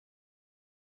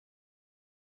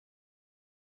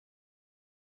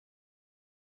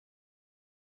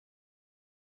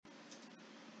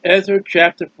Ezra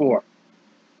chapter 4.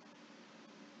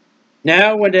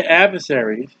 Now when the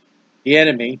adversaries, the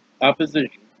enemy,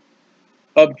 opposition,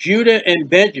 of Judah and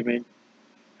Benjamin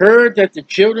heard that the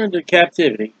children of the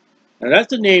captivity, now that's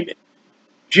the name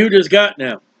Judah's got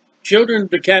now, children of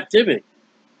the captivity,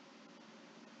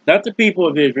 not the people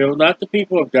of Israel, not the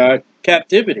people of God,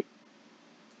 captivity,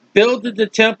 builded the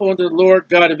temple unto the Lord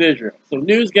God of Israel. So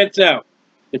news gets out,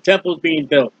 the temple is being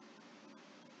built.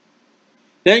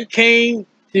 Then came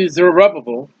to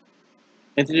Zerubbabel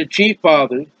and to the chief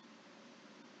fathers,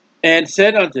 and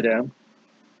said unto them,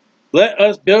 let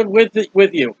us build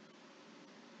with you.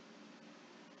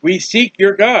 We seek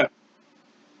your God,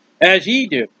 as ye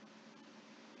do.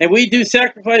 And we do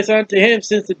sacrifice unto him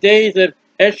since the days of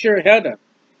Esarhaddon,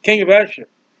 king of Ashur,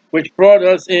 which brought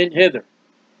us in hither.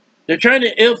 They're trying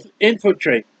to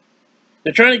infiltrate.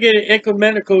 They're trying to get an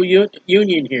ecumenical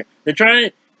union here. They're trying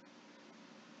to,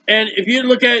 and if you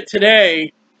look at it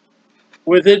today,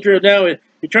 with Israel now,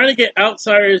 you're trying to get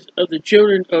outsiders of the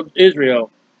children of Israel,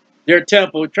 their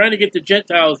temple, trying to get the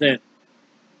Gentiles in.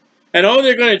 And all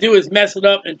they're going to do is mess it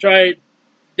up and try.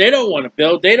 They don't want to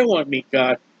build. They don't want to meet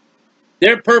God.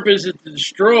 Their purpose is to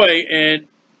destroy and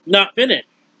not finish.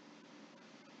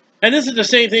 And this is the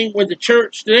same thing when the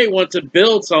church today wants to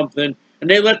build something and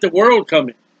they let the world come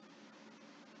in.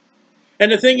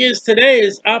 And the thing is, today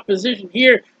is opposition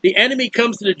here. The enemy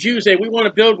comes to the Jews and say, we want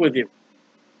to build with you.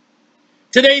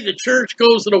 Today, the church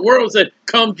goes to the world and says,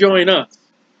 come join us.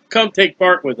 Come take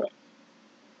part with us.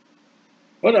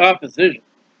 What an opposition.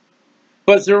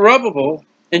 But Zerubbabel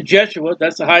and Jeshua,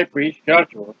 that's the high priest,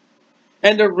 Joshua,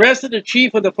 and the rest of the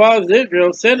chief of the fathers of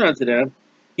Israel said unto them,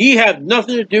 ye have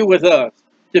nothing to do with us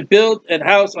to build an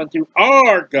house unto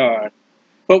our God,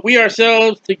 but we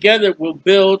ourselves together will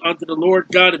build unto the Lord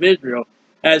God of Israel,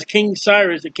 as King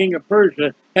Cyrus, the king of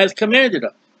Persia, has commanded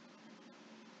us.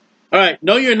 All right,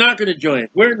 no, you're not going to join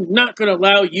it. We're not going to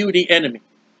allow you, the enemy.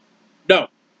 No.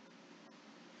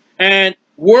 And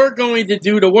we're going to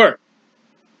do the work.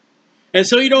 And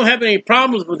so you don't have any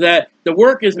problems with that. The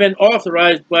work has been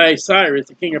authorized by Cyrus,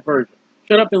 the king of Persia.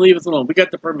 Shut up and leave us alone. We got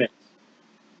the permits.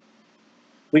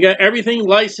 We got everything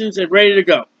licensed and ready to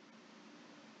go.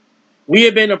 We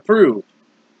have been approved.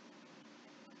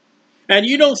 And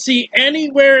you don't see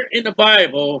anywhere in the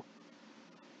Bible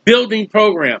building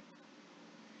program.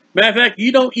 Matter of fact,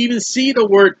 you don't even see the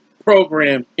word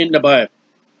program in the Bible.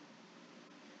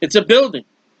 It's a building.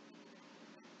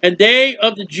 And they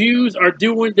of the Jews are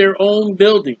doing their own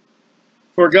building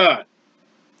for God.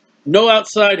 No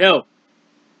outside help.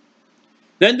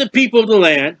 Then the people of the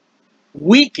land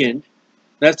weakened.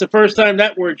 That's the first time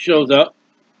that word shows up.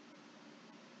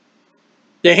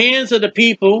 The hands of the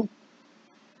people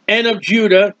and of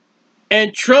Judah,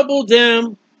 and troubled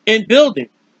them in building.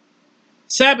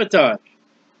 Sabotage.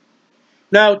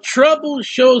 Now, trouble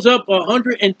shows up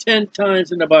 110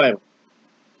 times in the Bible.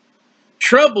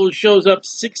 Trouble shows up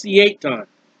 68 times.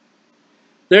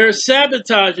 They're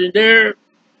sabotaging. They're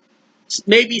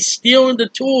maybe stealing the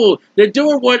tool. They're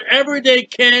doing whatever they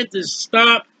can to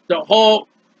stop, to halt,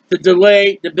 to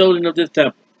delay the building of this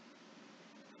temple.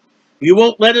 You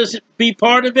won't let us be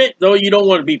part of it, though you don't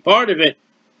want to be part of it.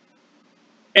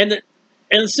 And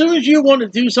as soon as you want to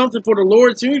do something for the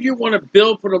Lord, as soon as you want to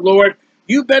build for the Lord,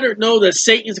 you better know that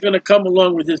Satan's going to come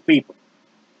along with his people.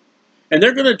 And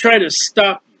they're going to try to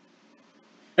stop you.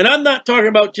 And I'm not talking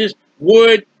about just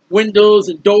wood, windows,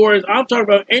 and doors. I'm talking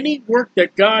about any work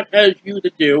that God has you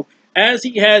to do, as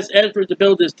he has Ezra to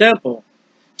build his temple.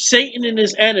 Satan and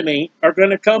his enemy are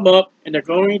going to come up and they're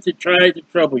going to try to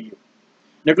trouble you.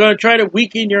 They're going to try to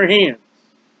weaken your hands.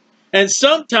 And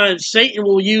sometimes Satan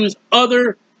will use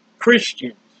other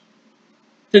Christians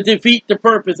to defeat the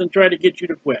purpose and try to get you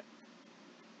to quit.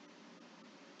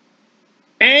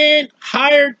 And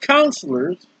hired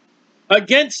counselors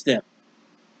against them.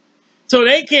 So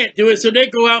they can't do it, so they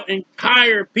go out and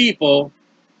hire people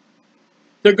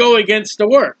to go against the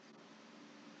work.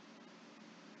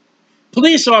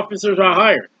 Police officers are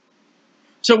hired.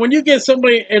 So when you get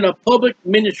somebody in a public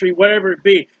ministry, whatever it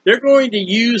be, they're going to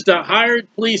use the hired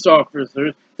police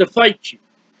officers to fight you.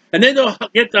 And then they'll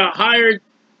get the hired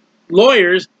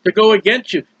lawyers to go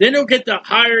against you. Then they'll get the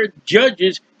hired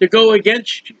judges to go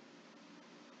against you.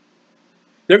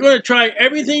 They're going to try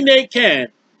everything they can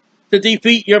to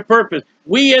defeat your purpose.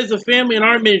 We as a family in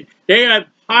our ministry, they have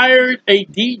hired a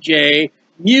DJ,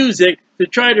 music, to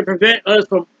try to prevent us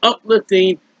from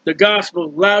uplifting the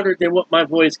gospel louder than what my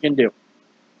voice can do.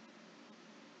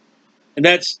 And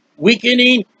that's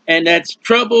weakening, and that's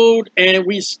troubled, and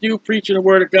we still preaching the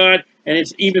word of God, and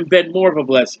it's even been more of a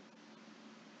blessing.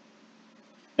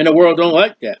 And the world don't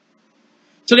like that.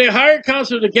 So they hired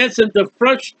counselors against him to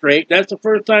frustrate. That's the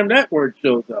first time that word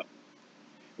shows up.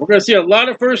 We're going to see a lot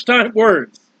of first-time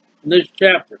words in this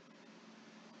chapter.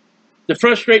 To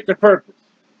frustrate the purpose.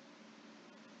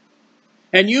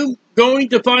 And you going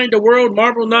to find the world,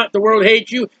 marvel not, the world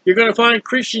hates you. You're going to find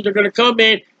Christians are going to come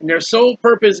in, and their sole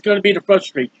purpose is going to be to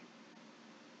frustrate you.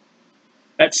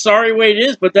 That's sorry way it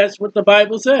is, but that's what the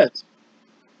Bible says.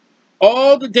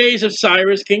 All the days of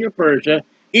Cyrus, king of Persia,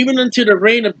 even unto the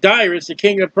reign of Darius, the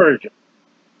king of Persia.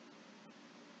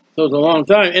 So it's a long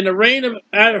time. And the reign of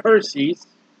Adversaries,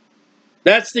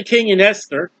 that's the king in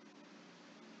Esther.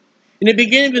 In the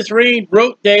beginning of his reign,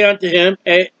 wrote they unto him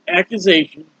an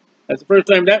accusation. That's the first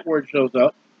time that word shows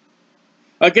up.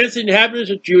 Against the inhabitants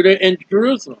of Judah and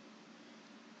Jerusalem.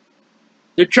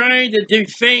 They're trying to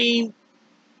defame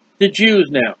the Jews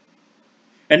now.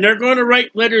 And they're going to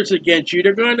write letters against you.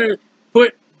 They're going to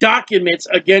put documents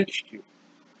against you.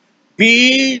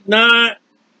 Be not,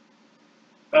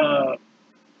 that's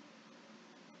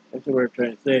what we're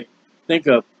trying to say. Think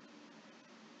of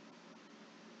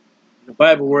the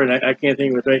Bible word, I can't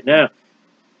think of it right now.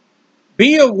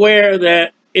 Be aware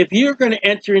that if you're going to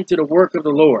enter into the work of the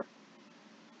Lord,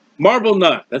 marvel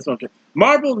not. That's what I'm saying.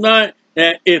 Marvel not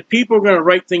that if people are going to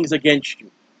write things against you.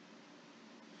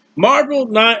 Marvel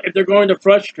not if they're going to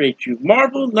frustrate you.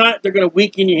 Marvel not if they're going to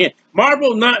weaken your hand.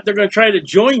 Marvel not if they're going to try to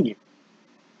join you.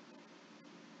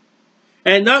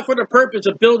 And not for the purpose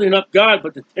of building up God,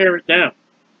 but to tear it down.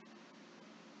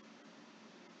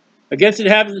 Against the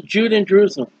inhabitants of Judah and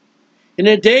Jerusalem. In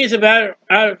the days of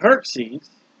Adversaries,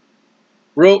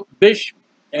 wrote Bisham,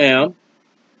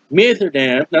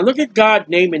 Mithridam. Now look at God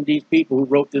naming these people who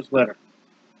wrote this letter.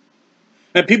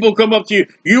 And people come up to you,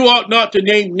 you ought not to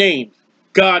name names.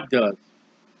 God does.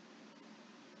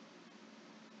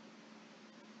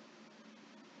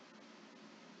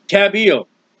 Tabeel,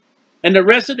 and the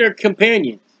rest of their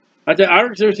companions, unto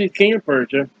Artaxerxes, king of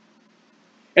Persia,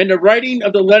 and the writing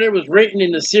of the letter was written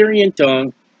in the Syrian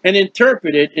tongue, and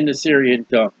interpreted in the Syrian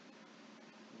tongue.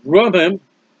 Rehum,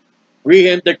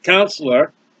 the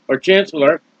counselor, or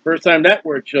chancellor, first time that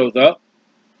word shows up,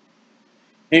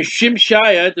 and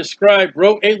Shimshai, the scribe,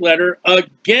 wrote a letter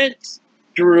against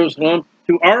Jerusalem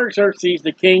to Artaxerxes,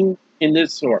 the king, in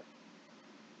this sort.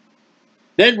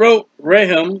 Then wrote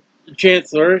Rehum, the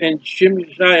chancellor, and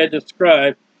Shimshai, the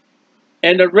scribe,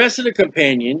 and the rest of the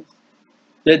companions,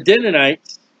 the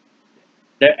Danites,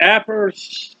 the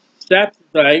Aphersites,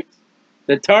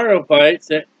 the Tarophites,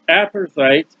 the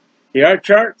Aphersites, the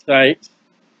Archarchites,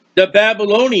 the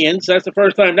Babylonians. That's the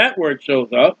first time that word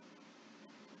shows up.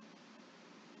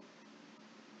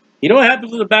 You know what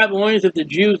happens to the Babylonians if the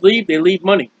Jews leave? They leave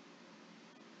money.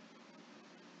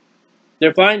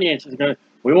 Their finances are going to,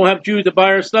 we won't have Jews to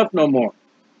buy our stuff no more.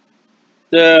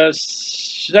 The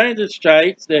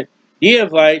Sandicites, the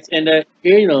Neophites, and the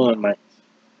Elamites.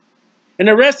 And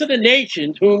the rest of the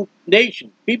nations,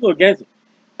 people against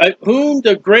it, whom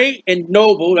the great and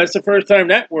noble, that's the first time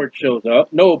that word shows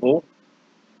up, noble,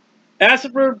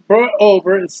 Asapher brought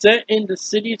over and set in the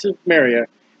cities of Samaria,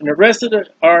 and the rest of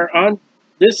it are on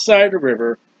this side of the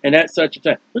river, and at such a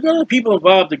time. Look at all the people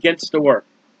involved against the work.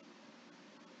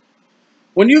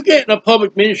 When you get in a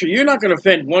public ministry, you're not going to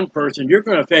offend one person, you're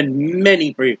going to offend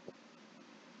many people.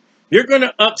 You're going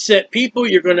to upset people.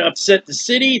 You're going to upset the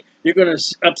city. You're going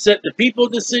to upset the people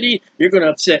of the city. You're going to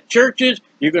upset churches.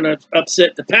 You're going to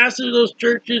upset the pastors of those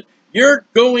churches. You're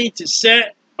going to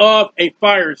set off a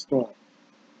firestorm.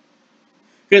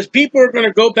 Because people are going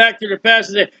to go back to their past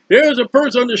and say, there's a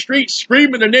person on the street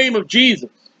screaming the name of Jesus.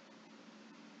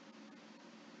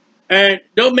 And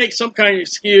they'll make some kind of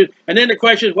excuse. And then the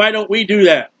question is, why don't we do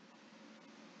that?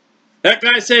 That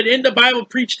guy said, in the Bible,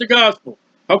 preach the gospel.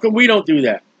 How come we don't do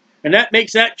that? And that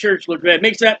makes that church look bad.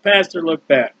 Makes that pastor look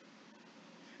bad.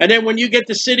 And then when you get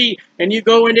the city and you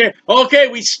go in there, okay,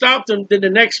 we stopped them. Then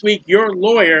the next week, your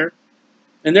lawyer,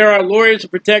 and there are lawyers to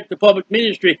protect the public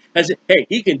ministry, has said, hey,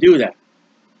 he can do that.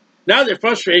 Now they're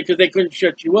frustrated because they couldn't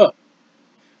shut you up.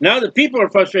 Now the people are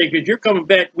frustrated because you're coming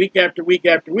back week after week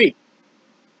after week.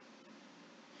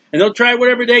 And they'll try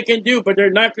whatever they can do, but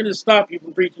they're not going to stop you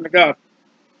from preaching the gospel.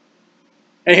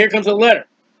 And here comes a letter.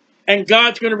 And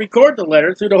God's going to record the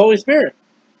letter through the Holy Spirit.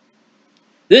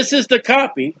 This is the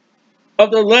copy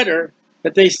of the letter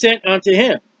that they sent unto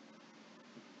him.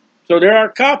 So there are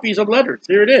copies of letters.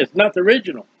 Here it is, not the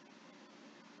original.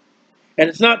 And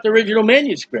it's not the original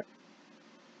manuscript.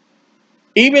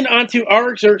 Even unto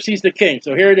Artaxerxes the king.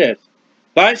 So here it is.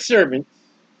 Thy servants,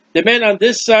 the men on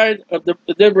this side of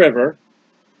the river,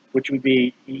 which would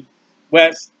be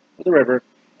west of the river,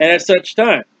 and at such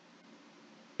time.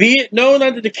 Be it known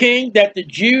unto the king that the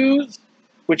Jews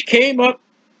which came up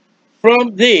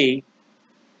from thee,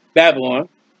 Babylon,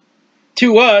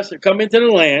 to us that come into the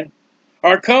land,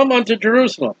 are come unto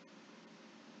Jerusalem,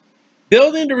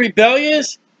 building the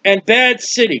rebellious and bad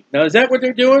city. Now, is that what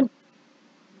they're doing?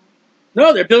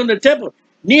 No, they're building the temple.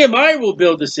 Nehemiah will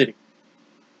build the city.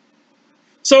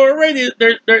 So already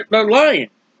they're lying.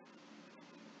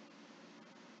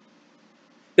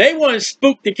 They want to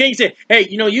spook the king, say, hey,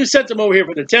 you know, you sent them over here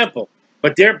for the temple,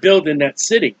 but they're building that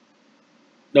city.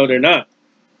 No, they're not.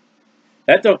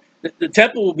 The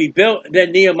temple will be built, and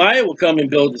then Nehemiah will come and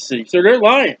build the city. So they're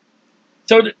lying.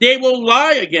 So they will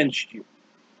lie against you.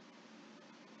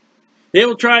 They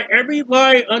will try every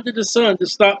lie under the sun to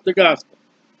stop the gospel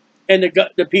and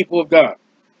the people of God.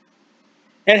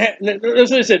 And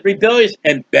that's what I said, rebellious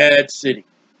and bad city.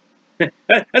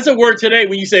 That's a word today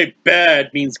when you say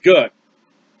bad means good.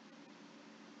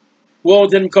 Well,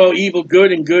 didn't call evil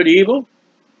good and good evil.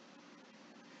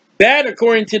 Bad,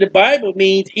 according to the Bible,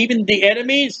 means even the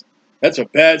enemies. That's a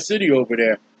bad city over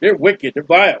there. They're wicked, they're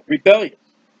vile, rebellious.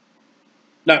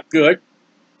 Not good.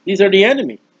 These are the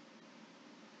enemies.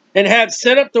 And have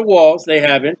set up the walls, they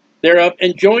haven't, thereof,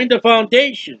 and joined the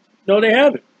foundations. No, they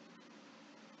haven't.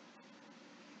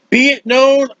 Be it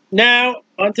known now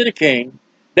unto the king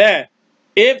that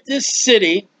if this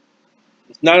city,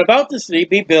 it's not about the city,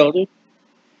 be builded,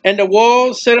 and the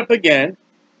walls set up again,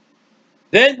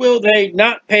 then will they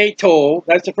not pay toll.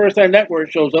 That's the first time that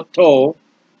word shows up, toll.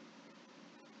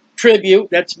 Tribute,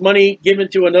 that's money given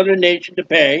to another nation to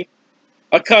pay.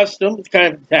 A custom, it's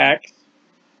kind of a tax.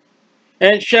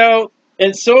 And so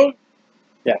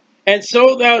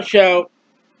thou shalt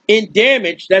in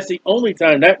damage, that's the only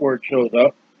time that word shows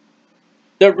up.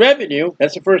 The revenue,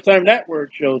 that's the first time that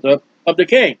word shows up, of the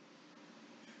king.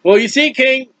 Well, you see,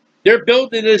 king, they're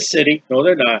building this city. No,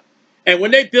 they're not. And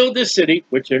when they build this city,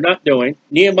 which they're not doing,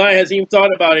 Nehemiah hasn't even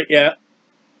thought about it yet.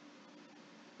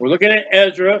 We're looking at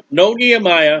Ezra, no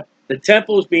Nehemiah. The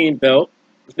temple is being built.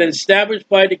 It's been established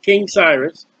by the King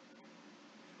Cyrus.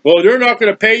 Well, they're not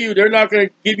going to pay you. They're not going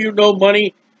to give you no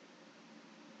money.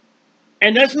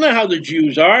 And that's not how the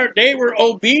Jews are. They were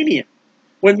obedient.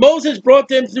 When Moses brought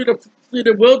them through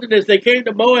the wilderness, they came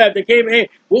to Moab. They came, hey,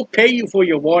 we'll pay you for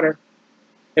your water.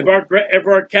 If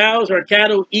our cows, our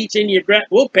cattle eats in your grass,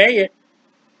 we'll pay it.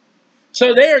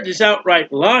 So they are just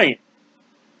outright lying.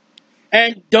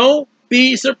 And don't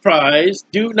be surprised,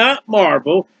 do not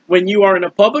marvel, when you are in a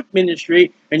public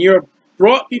ministry and you're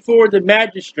brought before the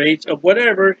magistrates of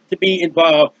whatever to be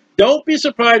involved. Don't be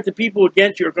surprised the people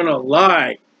against you are going to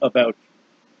lie about you.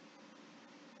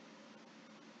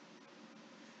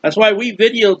 That's why we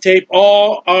videotape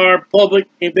all our public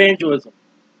evangelism.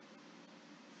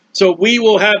 So we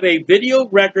will have a video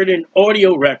record and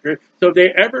audio record, so if they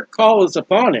ever call us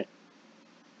upon it.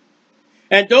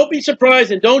 And don't be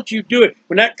surprised, and don't you do it.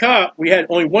 When that cop, we had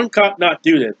only one cop not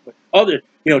do this, but others,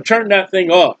 turn that thing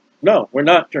off. No, we're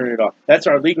not turning it off. That's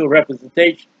our legal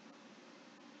representation.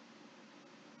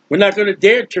 We're not going to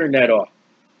dare turn that off.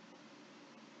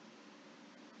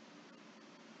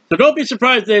 So don't be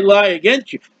surprised they lie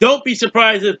against you. Don't be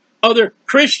surprised if other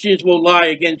Christians will lie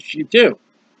against you too.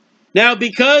 Now,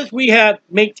 because we have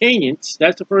maintenance,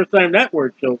 that's the first time that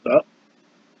word shows up,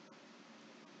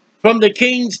 from the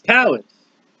king's palace.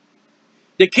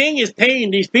 The king is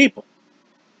paying these people.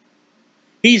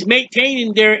 He's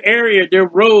maintaining their area, their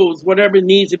roads, whatever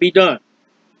needs to be done.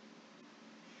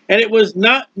 And it was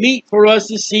not meet for us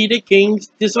to see the king's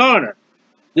dishonor.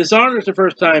 Dishonor is the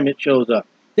first time it shows up.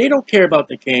 They don't care about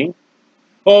the king.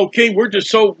 Oh, king, we're just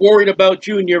so worried about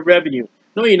you and your revenue.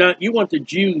 No, you're not. You want the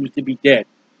Jews to be dead.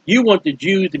 You want the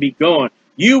Jews to be gone.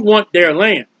 You want their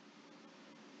land.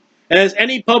 And as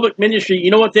any public ministry,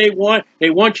 you know what they want? They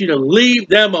want you to leave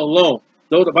them alone.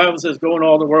 Though the Bible says go in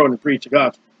all the world and preach the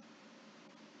gospel.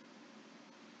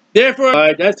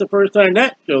 Therefore, that's the first time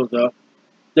that shows up.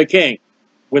 The king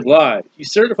with lies. You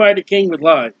certify the king with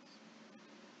lies.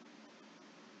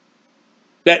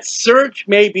 That search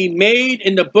may be made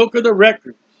in the book of the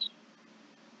records.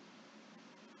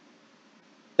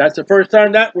 That's the first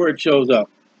time that word shows up.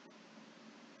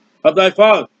 Of thy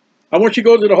father. I want you to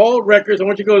go to the hall of records. I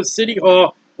want you to go to City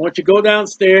Hall. I want you to go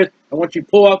downstairs. I want you to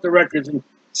pull out the records and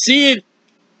see if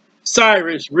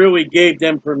Cyrus really gave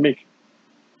them permission.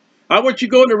 I want you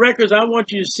to go to the records. I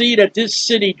want you to see that this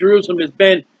city, Jerusalem, has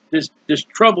been this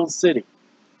troubled city.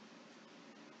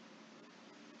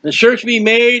 The search be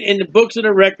made in the books of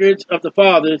the records of the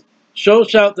fathers, so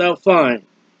shalt thou find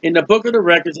in the book of the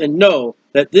records, and know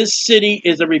that this city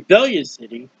is a rebellious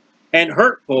city and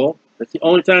hurtful. That's the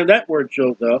only time that word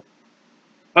shows up.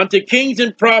 Unto kings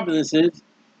and provinces,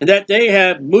 and that they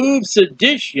have moved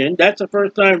sedition. That's the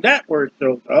first time that word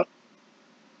shows up.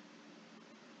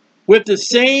 with the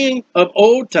saying of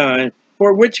old time,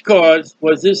 for which cause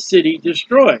was this city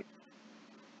destroyed?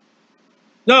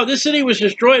 No, this city was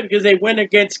destroyed because they went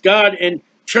against God and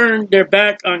turned their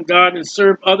back on God and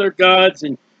served other gods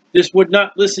and just would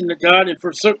not listen to God and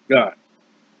forsook God.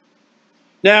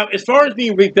 Now, as far as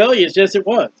being rebellious, yes, it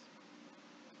was.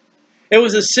 It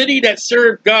was a city that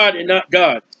served God and not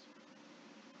gods.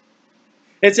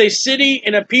 It's a city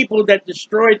and a people that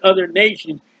destroyed other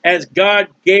nations as God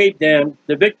gave them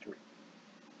the victory.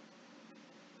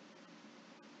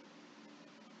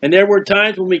 And there were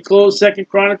times when we closed Second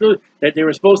Chronicles that they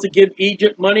were supposed to give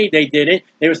Egypt money. They didn't.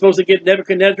 They were supposed to give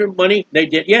Nebuchadnezzar money. They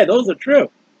did. Yeah, those are true.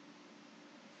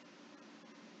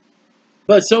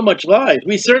 But so much lies.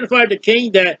 We certified the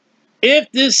king that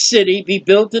if this city be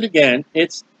built it again,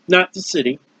 it's not the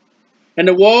city, and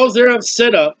the walls thereof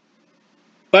set up,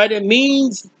 by the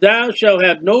means thou shalt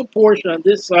have no portion on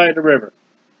this side of the river.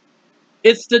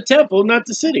 It's the temple, not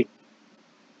the city.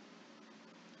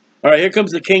 All right, here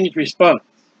comes the king's response.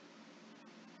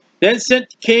 Then sent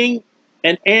the king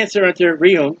an answer unto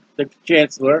Rehum, the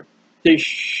chancellor, to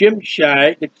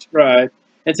Shimshai, the scribe,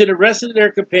 and to the rest of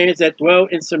their companions that dwell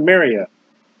in Samaria,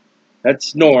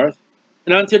 that's north,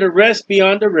 and unto the rest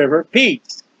beyond the river,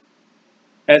 peace,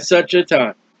 at such a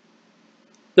time.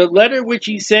 The letter which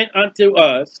he sent unto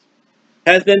us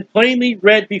has been plainly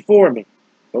read before me,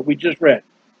 what we just read,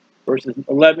 verses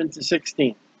 11 to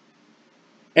 16.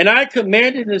 And I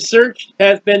commanded, and the search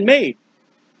has been made.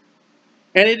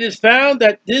 And it is found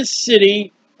that this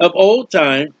city of old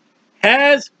time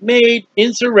has made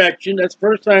insurrection. That's the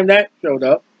first time that showed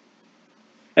up.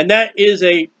 And that is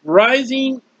a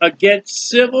rising against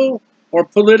civil or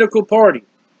political party.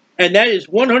 And that is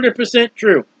 100%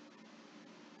 true.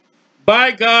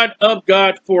 By God, of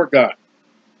God, for God.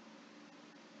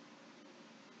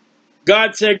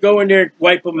 God said, go in there,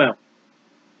 wipe them out.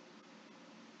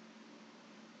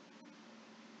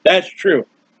 That's true.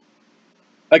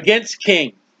 Against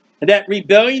kings. And that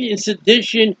rebellion and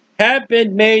sedition have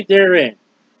been made therein.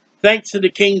 Thanks to the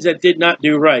kings that did not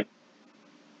do right.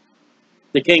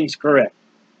 The king's correct.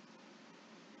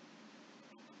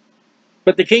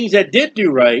 But the kings that did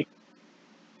do right,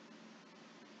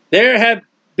 there have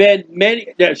been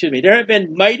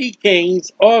mighty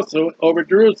kings also over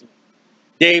Jerusalem.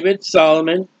 David,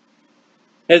 Solomon,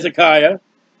 Hezekiah,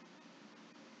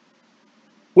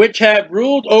 which have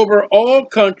ruled over all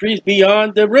countries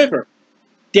beyond the river.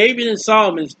 David and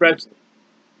Solomon especially.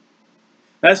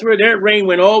 That's where their reign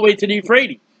went all the way to the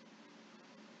Euphrates.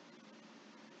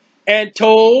 And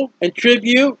toll and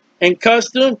tribute and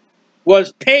custom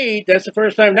was paid. That's the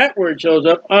first time that word shows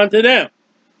up onto them.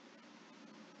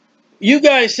 You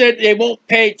guys said they won't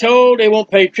pay toll, they won't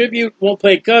pay tribute, won't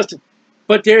pay custom.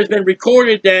 But there's been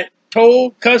recorded that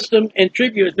toll, custom, and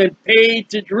tribute has been paid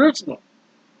to Jerusalem.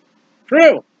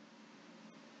 True.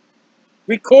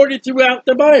 Recorded throughout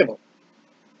the Bible.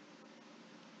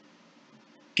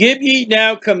 Give ye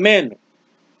now commandment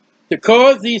to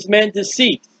cause these men to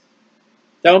cease.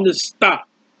 Tell them to stop.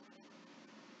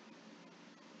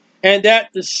 And that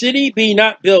the city be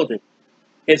not builded.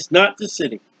 It's not the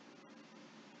city.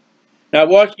 Now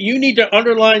watch, you need to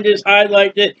underline this,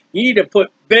 highlight this. You need to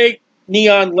put big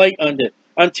neon light on this.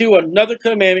 Until another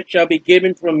commandment shall be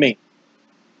given from me.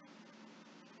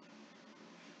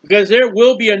 Because there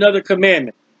will be another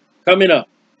commandment coming up.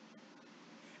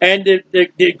 And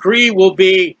the decree will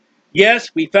be,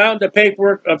 yes, we found the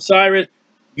paperwork of Cyrus.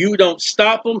 You don't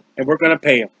stop them, and we're going to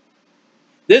pay them.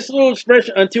 This little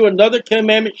expression, until another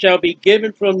commandment shall be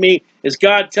given from me, is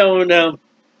God telling them,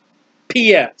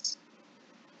 P.S.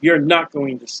 You're not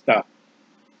going to stop.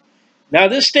 Now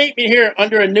this statement here,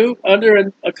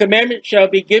 under a commandment shall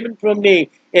be given from me,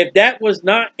 if that was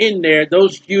not in there,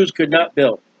 those Jews could not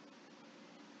build.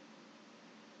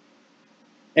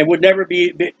 And would never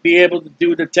be able to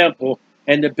do the temple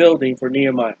and the building for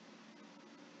Nehemiah.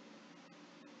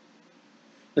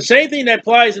 The same thing that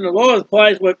applies in the law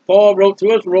applies what Paul wrote to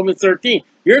us in Romans 13.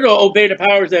 You're to obey the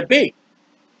powers that be.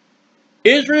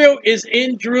 Israel is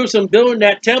in Jerusalem building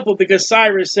that temple because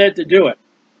Cyrus said to do it.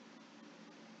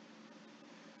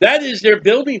 That is their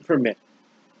building permit.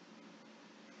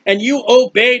 And you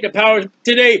obey the powers.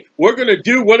 Today, we're going to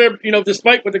do whatever,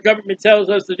 despite what the government tells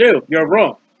us to do. You're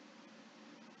wrong.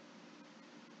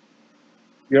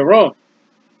 You're wrong.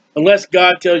 Unless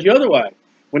God tells you otherwise.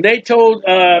 When they told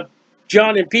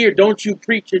John and Peter, don't you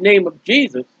preach the name of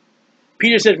Jesus,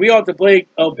 Peter says we ought to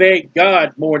obey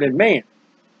God more than man.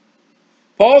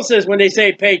 Paul says when they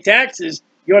say pay taxes,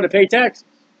 you ought to pay taxes.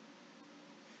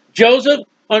 Joseph,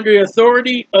 under the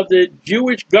authority of the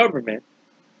Jewish government,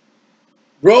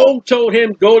 Rome told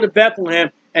him go to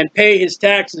Bethlehem and pay his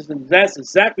taxes, and that's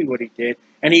exactly what he did.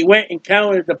 And he went and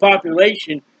counted the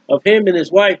population of him and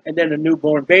his wife and then a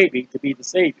newborn baby to be the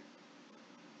Savior.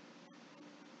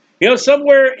 You know,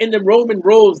 somewhere in the Roman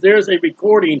roads, there's a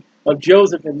recording of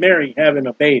Joseph and Mary having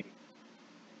a baby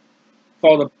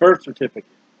called a birth certificate,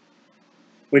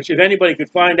 which if anybody could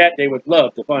find that, they would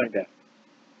love to find that.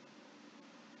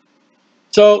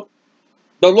 So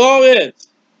the law is,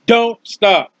 don't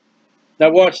stop.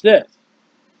 Now watch this.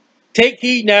 Take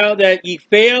heed now that ye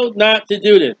fail not to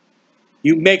do this.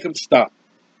 You make them stop.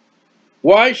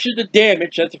 Why should the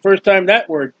damage, that's the first time that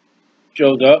word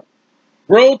shows up,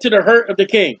 grow to the hurt of the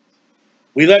king?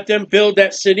 We let them build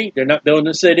that city. They're not building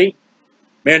the city.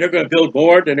 Man, they're going to build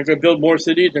more. Then they're going to build more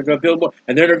cities. They're going to build more.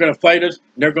 And then they're going to fight us.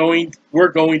 And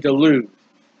we're going to lose.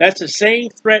 That's the same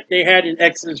threat they had in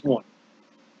Exodus 1.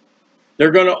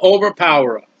 They're going to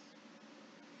overpower us.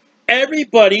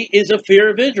 Everybody is a fear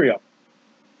of Israel.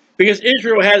 Because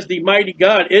Israel has the mighty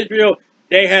God. Israel,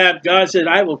 God said,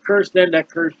 I will curse them that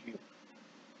curse you.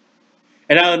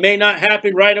 And now it may not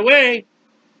happen right away,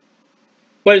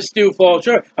 but it still falls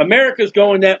short. America's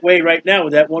going that way right now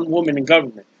with that one woman in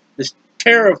government. This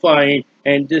terrifying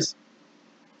and just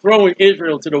throwing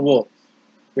Israel to the wolves.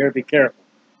 Better be careful.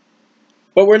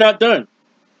 But we're not done.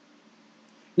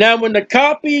 Now, when the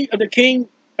copy of the King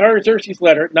Artaxerxes'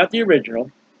 letter, not the original,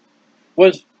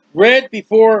 was read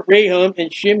before Rahum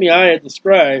and Shimei the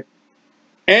scribe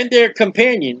and their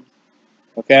companions,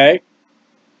 okay,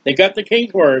 they got the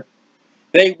king's word,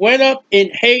 they went up in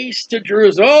haste to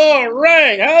Jerusalem. All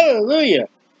right, hallelujah,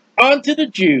 unto the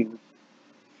Jews,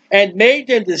 and made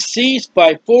them to cease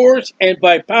by force and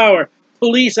by power,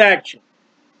 police action.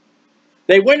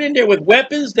 They went in there with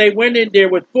weapons. They went in there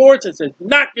with force and said,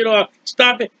 knock it off,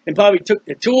 stop it, and probably took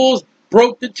the tools,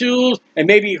 broke the tools, and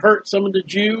maybe hurt some of the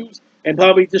Jews, and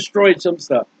probably destroyed some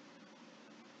stuff.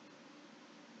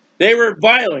 They were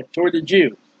violent toward the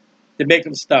Jews to make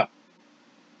them stop.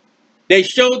 They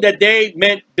showed that they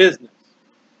meant business.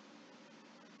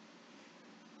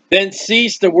 Then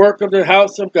ceased the work of the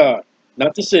house of God,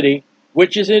 not the city,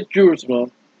 which is in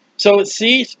Jerusalem. So it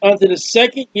ceased unto the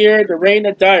 2nd year of the reign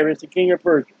of Darius, the king of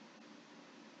Persia.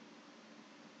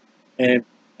 And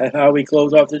that's how we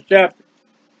close off this chapter.